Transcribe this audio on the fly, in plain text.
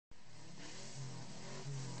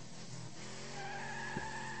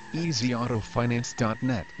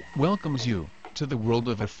EasyAutoFinance.net welcomes you to the world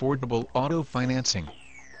of affordable auto financing.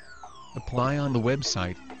 Apply on the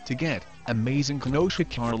website to get amazing Kenosha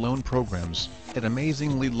car loan programs at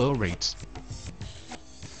amazingly low rates.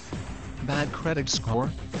 Bad credit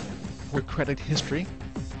score? Poor credit history?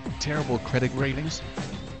 Terrible credit ratings?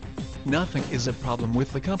 Nothing is a problem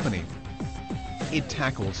with the company. It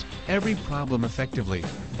tackles every problem effectively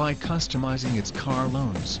by customizing its car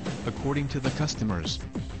loans according to the customers.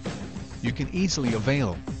 You can easily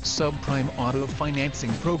avail subprime auto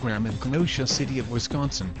financing program in Kenosha City of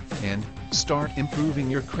Wisconsin and start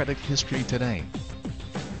improving your credit history today.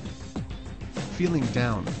 Feeling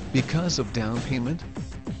down because of down payment?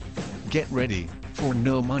 Get ready for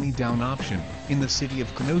no money down option in the city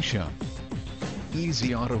of Kenosha.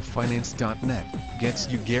 EasyAutoFinance.net gets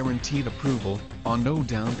you guaranteed approval on no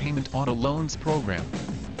down payment auto loans program.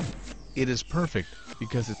 It is perfect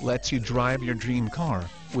because it lets you drive your dream car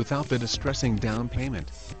without the distressing down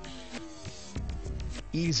payment.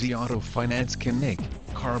 Easy Auto Finance can make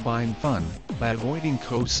car buying fun by avoiding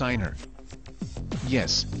co-signer.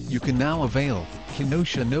 Yes, you can now avail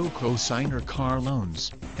Kenosha no co-signer car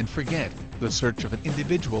loans and forget the search of an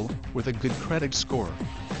individual with a good credit score.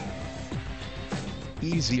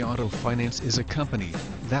 Easy Auto Finance is a company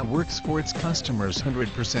that works for its customers'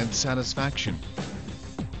 100% satisfaction.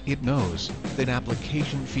 It knows that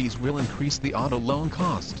application fees will increase the auto loan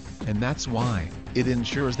cost, and that's why it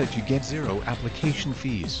ensures that you get zero application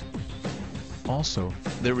fees. Also,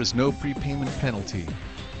 there is no prepayment penalty.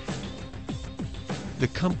 The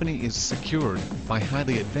company is secured by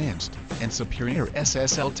highly advanced and superior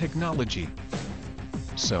SSL technology.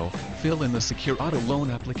 So, fill in the secure auto loan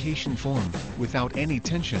application form without any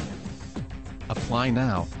tension. Apply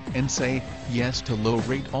now and say yes to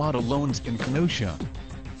low-rate auto loans in Kenosha.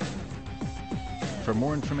 For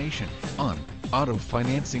more information on auto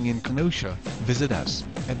financing in Kenosha, visit us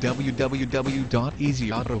at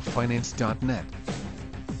www.easyautofinance.net.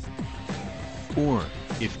 Or,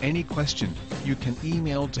 if any question, you can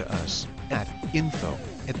email to us at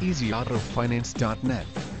info@easyautofinance.net.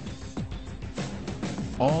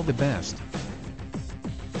 All the best.